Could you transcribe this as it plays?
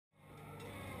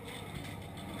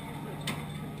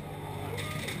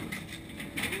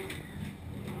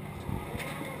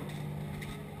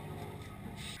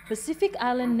Pacific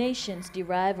Island nations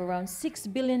derive around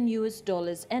 $6 billion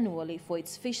annually for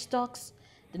its fish stocks,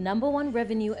 the #1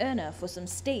 revenue earner for some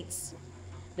states.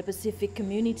 The Pacific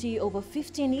community over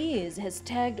 15 years has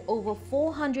tagged over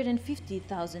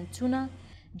 450,000 tuna,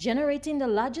 generating the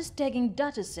largest tagging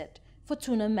dataset for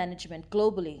tuna management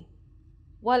globally.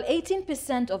 While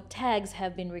 18% of tags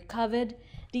have been recovered,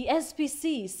 the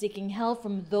SPC is seeking help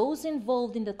from those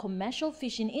involved in the commercial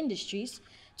fishing industries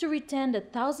to return the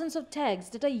thousands of tags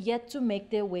that are yet to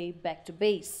make their way back to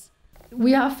base.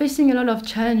 We are facing a lot of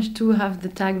challenge to have the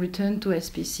tag returned to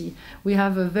SPC. We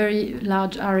have a very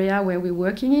large area where we're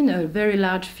working in, a very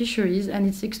large fisheries, and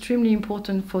it's extremely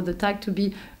important for the tag to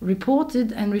be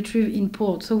reported and retrieved in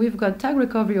port. So we've got tag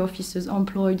recovery officers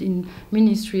employed in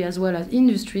ministry as well as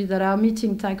industry that are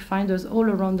meeting tag finders all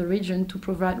around the region to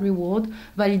provide reward,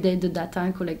 validate the data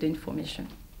and collect the information.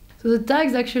 So the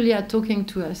tags actually are talking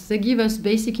to us. They give us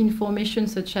basic information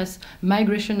such as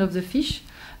migration of the fish,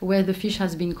 where the fish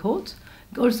has been caught.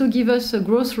 Also give us a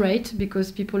growth rate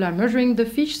because people are measuring the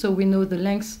fish, so we know the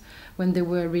lengths when they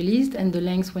were released and the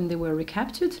lengths when they were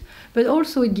recaptured. But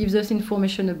also it gives us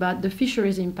information about the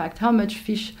fisheries impact, how much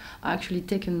fish are actually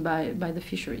taken by the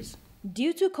fisheries.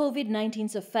 Due to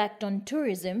COVID-19's effect on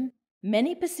tourism,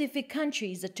 many Pacific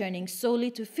countries are turning solely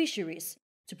to fisheries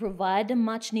to provide the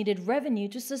much-needed revenue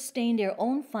to sustain their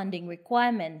own funding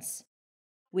requirements.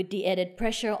 With the added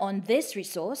pressure on this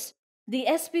resource, the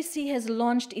SPC has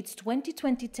launched its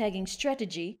 2020 tagging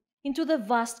strategy into the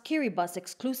vast Kiribati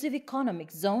exclusive economic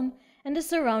zone and the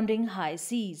surrounding high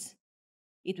seas.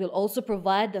 It will also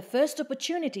provide the first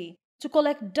opportunity to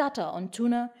collect data on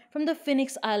tuna from the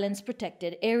Phoenix Islands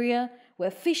protected area,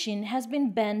 where fishing has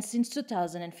been banned since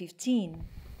 2015.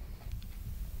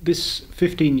 This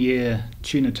 15-year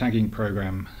tuna tagging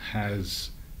program has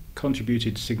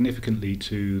contributed significantly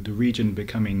to the region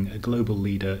becoming a global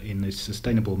leader in the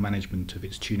sustainable management of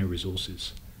its tuna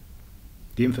resources.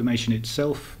 The information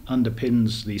itself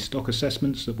underpins the stock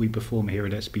assessments that we perform here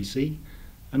at SPC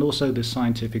and also the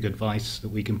scientific advice that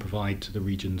we can provide to the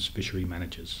region's fishery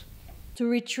managers. To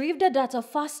retrieve the data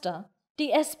faster, the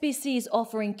SPC is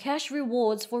offering cash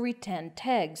rewards for returned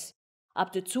tags,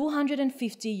 up to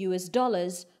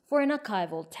 $250 for an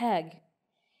archival tag.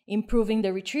 Improving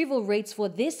the retrieval rates for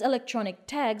these electronic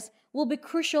tags will be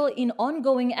crucial in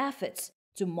ongoing efforts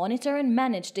to monitor and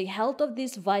manage the health of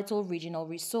this vital regional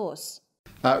resource.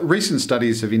 Recent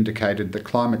studies have indicated that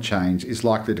climate change is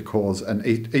likely to cause an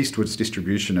eastwards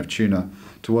distribution of tuna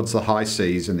towards the high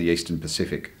seas in the eastern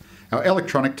Pacific. Our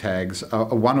electronic tags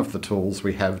are one of the tools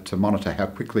we have to monitor how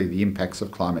quickly the impacts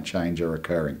of climate change are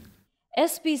occurring.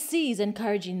 SPC is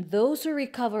encouraging those who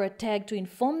recover a tag to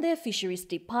inform their fisheries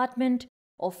department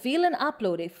or fill and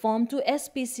upload a form to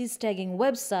SPC's tagging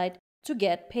website to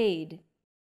get paid.